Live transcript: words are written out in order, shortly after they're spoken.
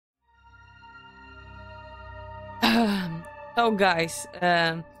So guys,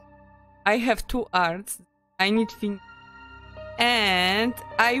 I have 2 arts. I need finish, and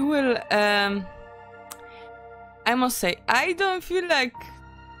I will. I must say, I don't feel like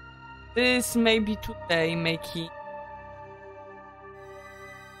this. Maybe today, making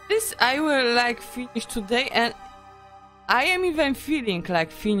this. I will like finish today, and I am even feeling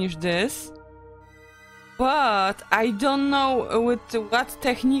like finish this. But I don't know with what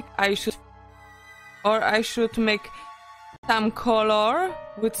technique I should, or I should make some color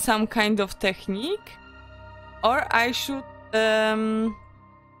with some kind of technique, or I should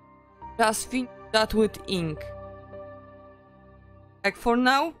just finish that with ink. Like for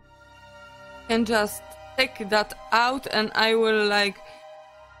now, I can just take that out, and I will like,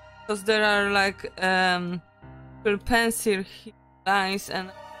 because there are like pencil lines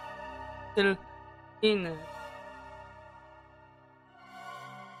and still in it.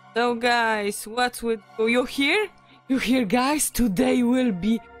 So guys, what would you hear? You hear, guys? Today will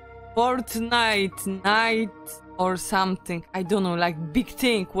be Fortnite night or something. I don't know, like big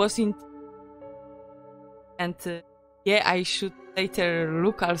thing was in. And yeah, I should later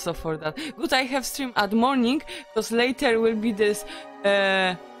look also for that. Good, I have stream at morning, because later will be this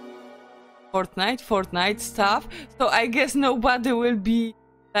Fortnite stuff. So I guess nobody will be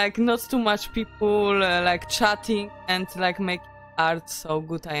like, not too much people like chatting and like making art. So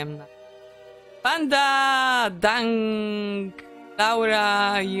good, I am not. Panda, dang,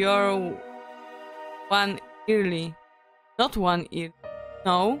 Laura, you're one early, not one ear.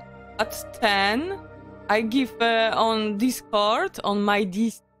 No, at 10. I give on Discord, on my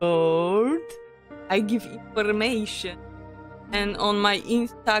Discord, I give information, and on my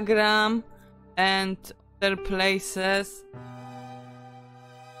Instagram and other places.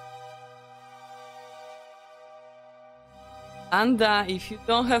 And if you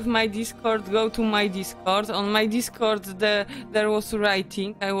don't have my Discord, go to my Discord. On my Discord, there was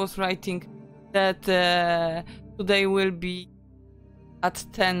writing. I was writing that today will be at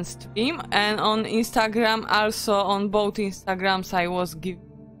 10 stream, and on Instagram also, on both Instagrams I was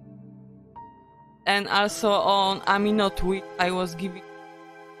giving, and also on Amino tweet I was giving.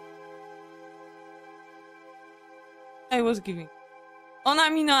 On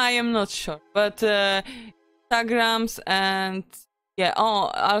Amino I am not sure, but Instagrams and yeah,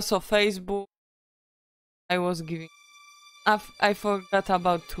 also Facebook I was giving. I forgot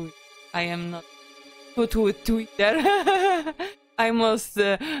about Twitter. I am not good with Twitter. I must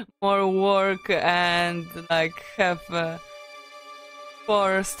more work and like have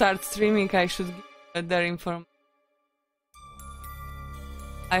for start streaming. I should give their information.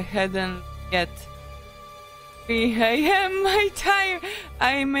 I hadn't yet. 3 AM my time.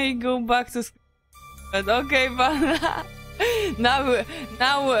 I may go back to school. But okay, but now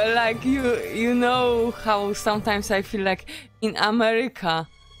like you know how sometimes I feel like in America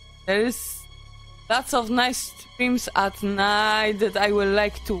there is lots of nice streams at night that I would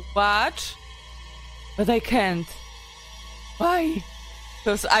like to watch, but I can't. Why?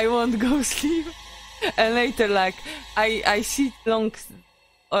 Because I won't go sleep, and later like I sit long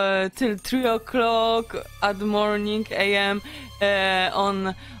till 3 o'clock at the morning AM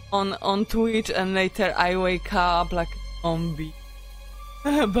on Twitch, and later I wake up like a zombie.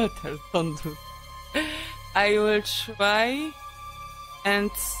 Better don't do it. I will try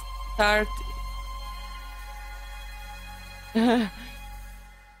and start. No,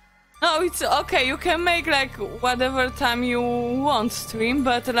 it's okay. You can make like whatever time you want stream,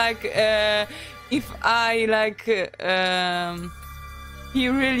 but like if I like be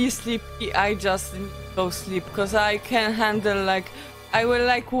really sleepy, I just go sleep, because I can handle like I will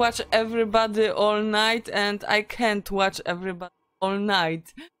like watch everybody all night, and I can't watch everybody all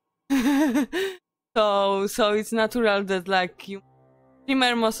night. So it's natural that like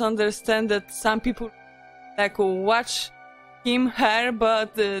streamer must understand that some people like watch her,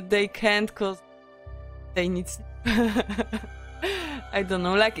 but they can't because they need sleep. I don't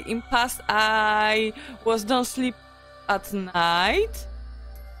know, like in past I don't sleep at night,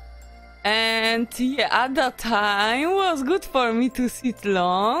 and yeah, at that time was good for me to sit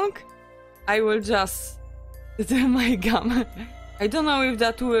long. I will just do my gum. I don't know if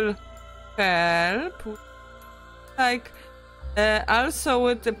that will help, like also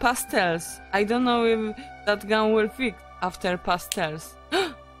with the pastels. I don't know if that gum will fix after pastels.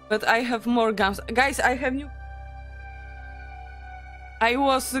 But I have more gums. Guys, I have new. I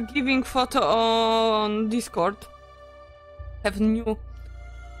was giving photo on Discord. Have new,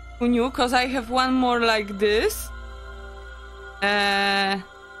 because I have one more like this.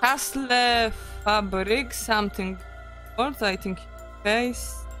 Castle Fabric something. I think okay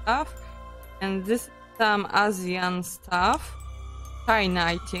stuff, and this some Asian stuff. China,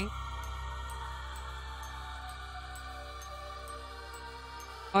 I think.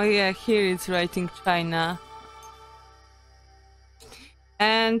 Oh yeah, here it's writing China.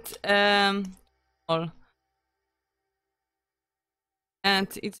 And all. And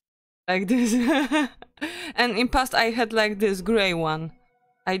it's like this. And in past I had like this gray one.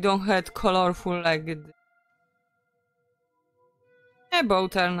 I don't had colorful like it. Yeah,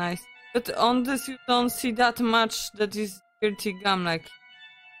 both are nice. But on this you don't see that much that is dirty gum like.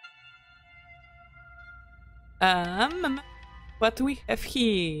 What we have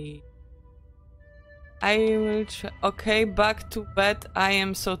here? I will try. Okay, back to bed. I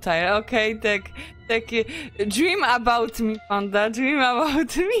am so tired. Okay, take dream about me, Panda. Dream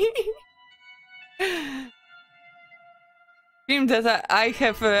about me. Dream that I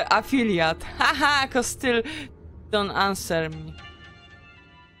have affiliate. Haha, cause still don't answer me.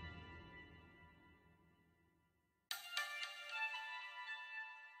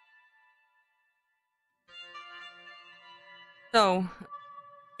 So,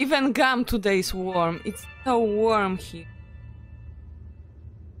 even gum today is warm. It's so warm here.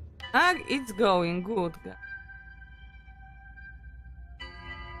 Ah, it's going good.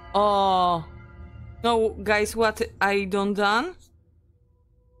 Oh no, guys! What I don't done?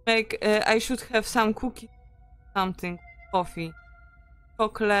 Like I should have some cookies, something, coffee,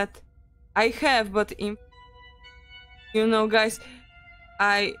 chocolate. I have, but in you know, guys,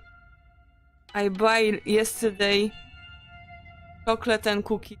 I buy yesterday chocolate and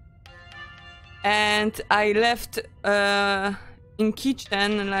cookie, and I left in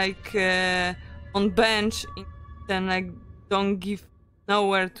kitchen like on bench in kitchen, like don't give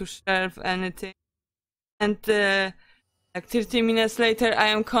nowhere to serve anything. And like 30 minutes later I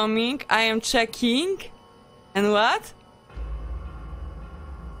am coming, I am checking, and what?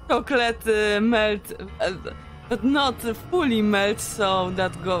 Chocolate melt, but not fully melt, so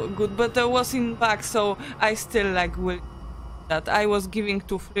that go good, but I was in bag, so I still like will that I was giving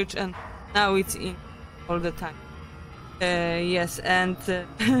to fridge, and now it's in all the time. Yes, and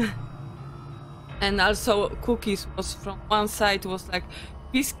and also cookies was from one side was like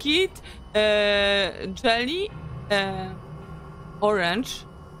biscuit, jelly, orange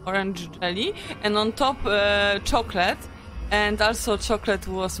jelly, and on top chocolate, and also chocolate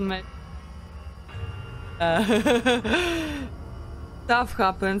was made. Stuff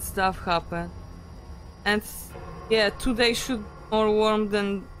happened, and yeah, today should be more warm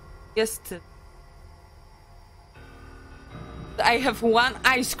than yesterday. I have one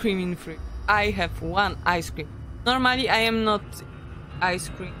ice cream in fridge. I have one ice cream. Normally I am not ice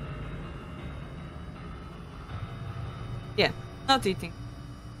cream. Yeah, not eating.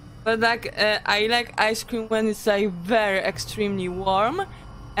 But like I like ice cream when it's like very extremely warm,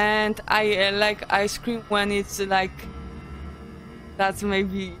 and I like ice cream when it's like that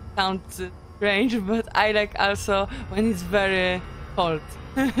maybe sounds strange, but I like also when it's very cold.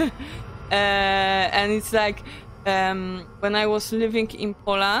 And it's like when I was living in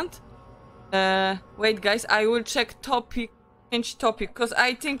Poland. Wait, guys, I will check topic, change topic, because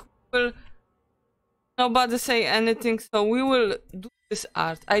I think will nobody say anything, so we will do this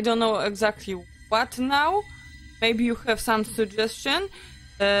art. I don't know exactly what now. Maybe you have some suggestion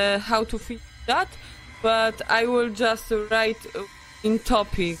how to fix that, but I will just write in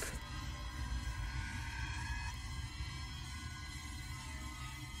topic.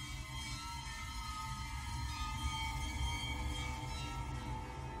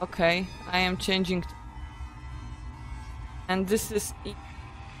 Okay, I am changing. And this is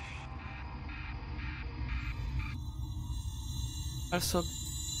also.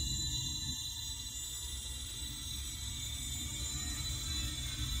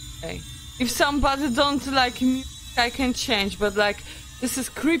 Okay. If somebody don't like music, I can change, but like this is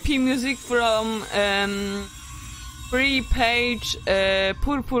creepy music from free page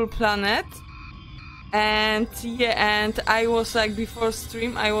Purple Planet. And yeah, and I was like before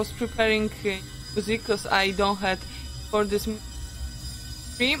stream I was preparing music because I don't had for this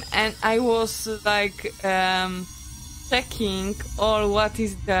stream, and I was like checking all what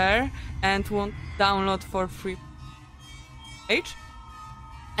is there and want to download for free page,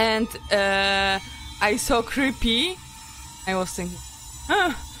 and I saw creepy. I was thinking,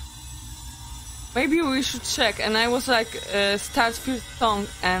 huh, maybe we should check, and I was like start first song,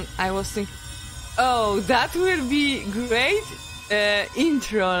 and I was thinking, oh, that will be great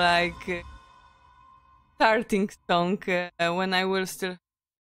intro, like starting song when I will still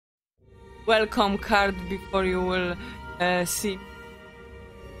welcome card before you will see.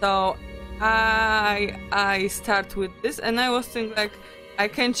 So I start with this, and I was thinking like I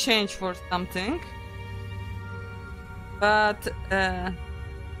can change for something. but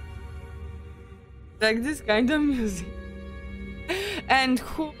like this kind of music. And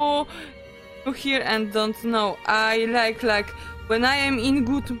who hear and don't know, I like when I am in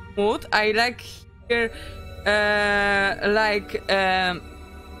good mood, I like hear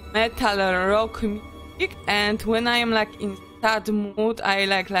metal or rock music, and when I am like in sad mood, I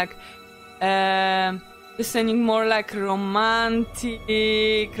like listening more like romantic,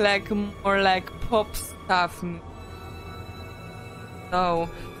 like more like pop stuff. So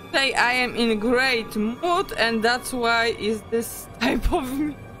today I am in great mood, and that's why is this type of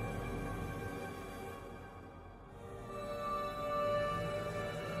music.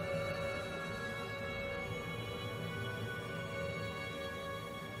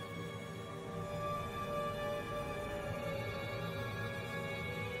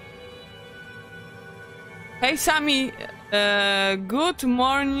 Hey Sammy, good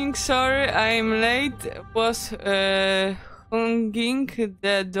morning, sorry I'm late, was hugging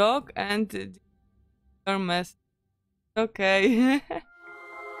the dog and your mess. Okay.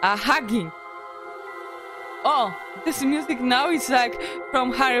 Hugging. Oh, this music now is like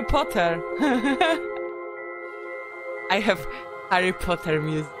from Harry Potter. I have Harry Potter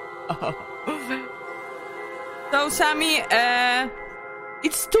music. Oh. So Sammy,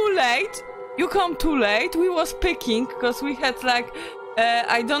 it's too late. You come too late. We was picking because we had like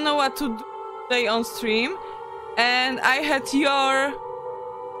I don't know what to do today on stream, and I had your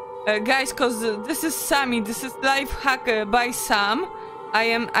guys, because this is Sammy. This is life hack by Sam. I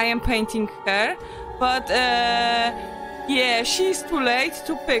am painting her, but yeah, she's too late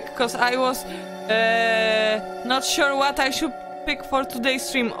to pick because I was not sure what I should pick for today's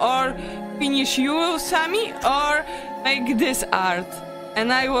stream, or finish you, Sammy, or make this art.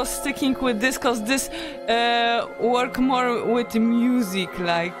 And I was sticking with this because this work more with music,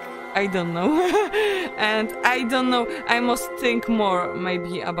 like, I don't know. And I don't know, I must think more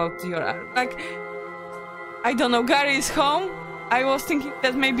maybe about your art. Like, I don't know, Gary is home. I was thinking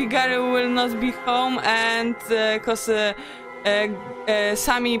that maybe Gary will not be home, and because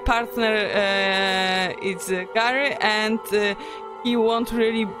Sammy partner is Gary, and he won't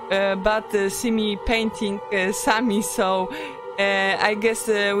really but see me painting Sammy, so I guess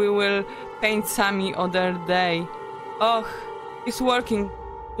we will paint Sammy other day. Oh, he's working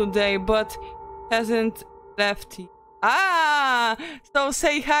today, but hasn't left it. Ah, so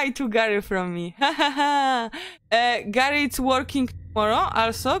say hi to Gary from me. Gary is working tomorrow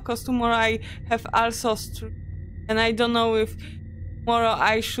also, because tomorrow I have also stream, and I don't know if tomorrow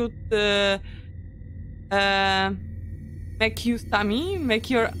I should make you Sammy,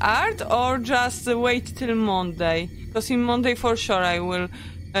 make your art, or just wait till Monday. Because in Monday for sure I will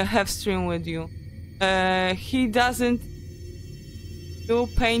have stream with you. He doesn't do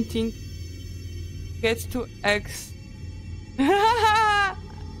painting. Get to X.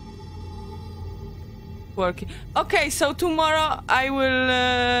 Working. Okay, so tomorrow I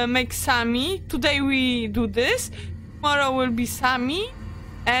will make Sammy. Today we do this. Tomorrow will be Sammy,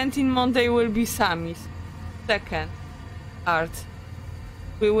 and in Monday will be Sammy's second art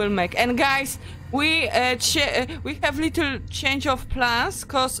we will make. And guys, we have little change of plans,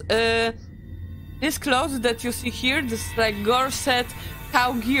 because this clothes that you see here, this like corset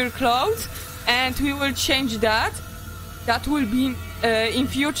cow gear clothes, and we will change that. That will be in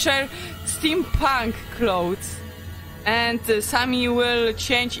future steampunk clothes, and Sammy will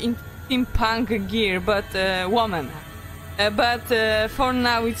change in steampunk gear, but woman. But for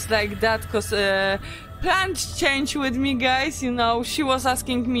now it's like that, because plans change with me, guys. You know, she was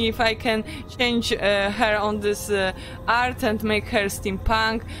asking me if I can change her on this art and make her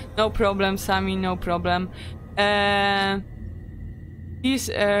steampunk. No problem, Sammy, no problem. This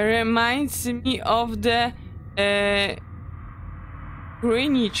reminds me of the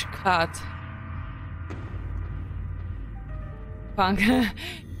Greenwich cat. Punk.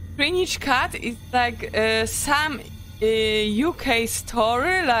 Greenwich cat is like some UK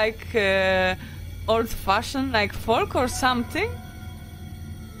story, like old-fashioned, like folk or something.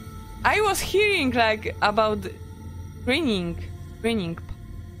 I was hearing like about grinning.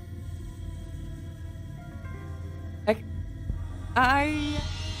 Like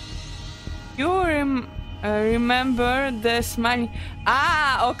you remember the smiling?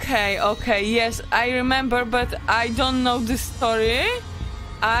 Ah, okay, yes, I remember, but I don't know the story.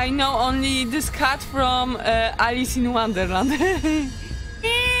 I know only this cat from Alice in Wonderland.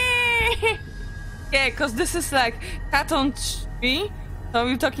 Yeah, because this is like cat on tree. So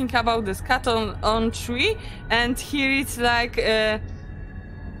we're talking about this cat on tree, and here it's like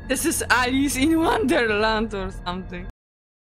this is Alice in Wonderland or something.